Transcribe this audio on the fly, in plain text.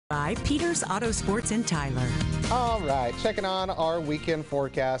By Peters Auto Sports in Tyler. All right, checking on our weekend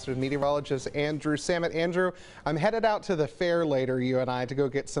forecast with meteorologist Andrew Samet. Andrew, I'm headed out to the fair later, you and I, to go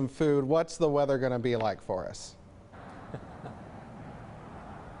get some food. What's the weather going to be like for us?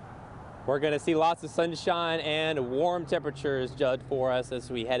 We're going to see lots of sunshine and warm temperatures judged for us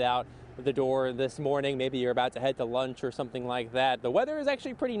as we head out the door this morning. Maybe you're about to head to lunch or something like that. The weather is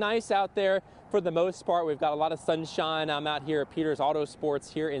actually pretty nice out there for the most part. We've got a lot of sunshine. I'm out here at Peters Auto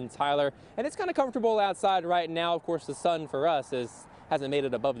Sports here in Tyler, and it's kind of comfortable outside right now. Of course, the sun for us hasn't made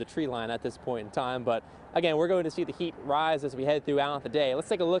it above the tree line at this point in time, but again, we're going to see the heat rise as we head throughout the day. Let's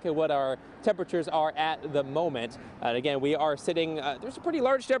take a look at what our temperatures are at the moment. Again, we are sitting, there's a pretty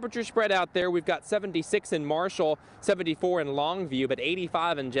large temperature spread out there. We've got 76 in Marshall, 74 in Longview, but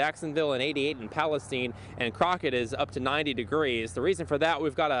 85 in Jacksonville and 88 in Palestine, and Crockett is up to 90 degrees. The reason for that,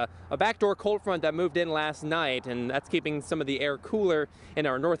 we've got a backdoor cold front that moved in last night, and that's keeping some of the air cooler in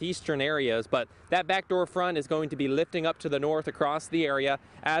our northeastern areas, but that backdoor front is going to be lifting up to the north across the area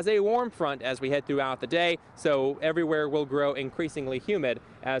as a warm front as we head throughout the day. So everywhere will grow increasingly humid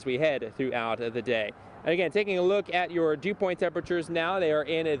as we head throughout the day. And again, taking a look at your dew point temperatures now, they are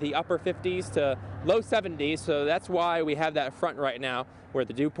in the upper 50s to low 70s. So that's why we have that front right now where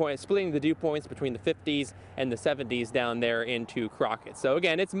the dew point, splitting the dew points between the 50s and the 70s down there into Crockett. So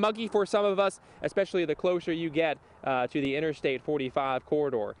again, it's muggy for some of us, especially the closer you get to the Interstate 45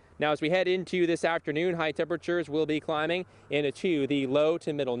 corridor. Now, as we head into this afternoon, high temperatures will be climbing into the low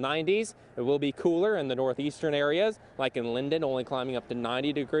to middle 90s. It will be cooler in the northeastern areas, like in Linden, only climbing up to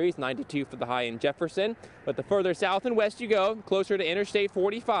 90 degrees, 92 for the high in Jefferson. But the further south and west you go, closer to Interstate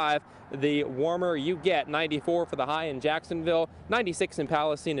 45, the warmer you get. 94 for the high in Jacksonville, 96 in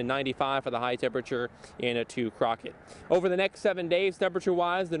Palestine, and 95 for the high temperature in Crockett. Over the next 7 days,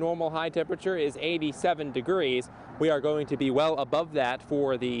 temperature-wise, the normal high temperature is 87 degrees. We are going to be well above that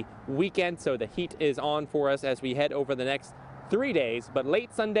for the weekend, so the heat is on for us as we head over the next 3 days. But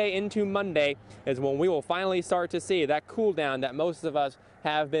late Sunday into Monday is when we will finally start to see that cool down that most of us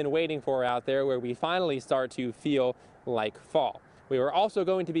have been waiting for out there, where we finally start to feel like fall. We are also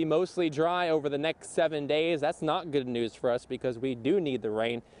going to be mostly dry over the next 7 days. That's not good news for us because we do need the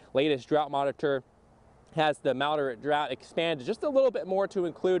rain. Latest drought monitor has the moderate drought expanded just a little bit more to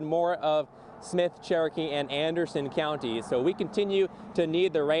include more of Smith, Cherokee, and Anderson counties. So we continue to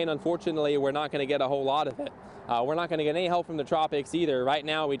need the rain. Unfortunately, we're not going to get a whole lot of it. We're not going to get any help from the tropics either. Right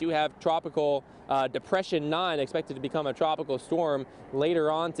now, we do have tropical Depression 9 expected to become a tropical storm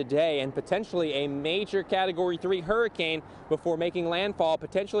later on today, and potentially a major Category 3 hurricane before making landfall,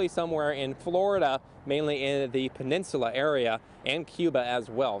 potentially somewhere in Florida, mainly in the peninsula area, and Cuba as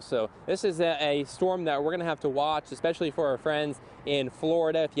well. So this is a storm that we're going to have to watch, especially for our friends in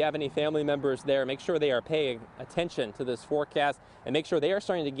Florida. If you have any family members there, make sure they are paying attention to this forecast and make sure they are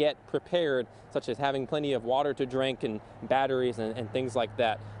starting to get prepared, such as having plenty of water to drink and batteries and things like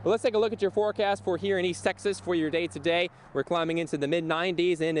that. But let's take a look at your forecast for here in East Texas for your day today. We're climbing into the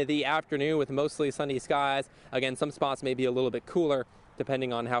mid-90s in the afternoon with mostly sunny skies. Again, some spots may be a little bit cooler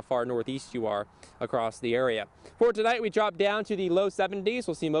depending on how far northeast you are across the area. For tonight, we drop down to the low 70s.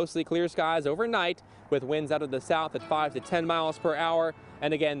 We'll see mostly clear skies overnight with winds out of the south at 5 to 10 miles per hour.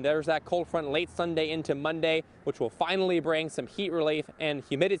 And again, there's that cold front late Sunday into Monday, which will finally bring some heat relief and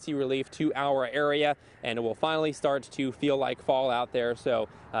humidity relief to our area, and it will finally start to feel like fall out there. So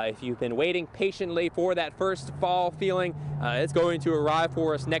if you've been waiting patiently for that first fall feeling, it's going to arrive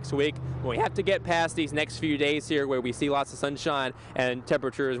for us next week. We have to get past these next few days here where we see lots of sunshine and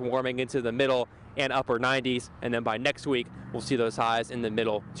temperatures warming into the middle and upper 90s, and then by next week we'll see those highs in the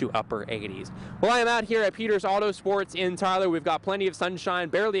middle to upper 80s. Well, I am out here at Peters Auto Sports in Tyler. We've got plenty of sunshine,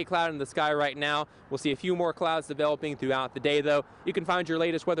 barely a cloud in the sky right now. We'll see a few more clouds developing throughout the day, though. You can find your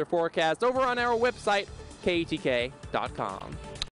latest weather forecast over on our website, ketk.com.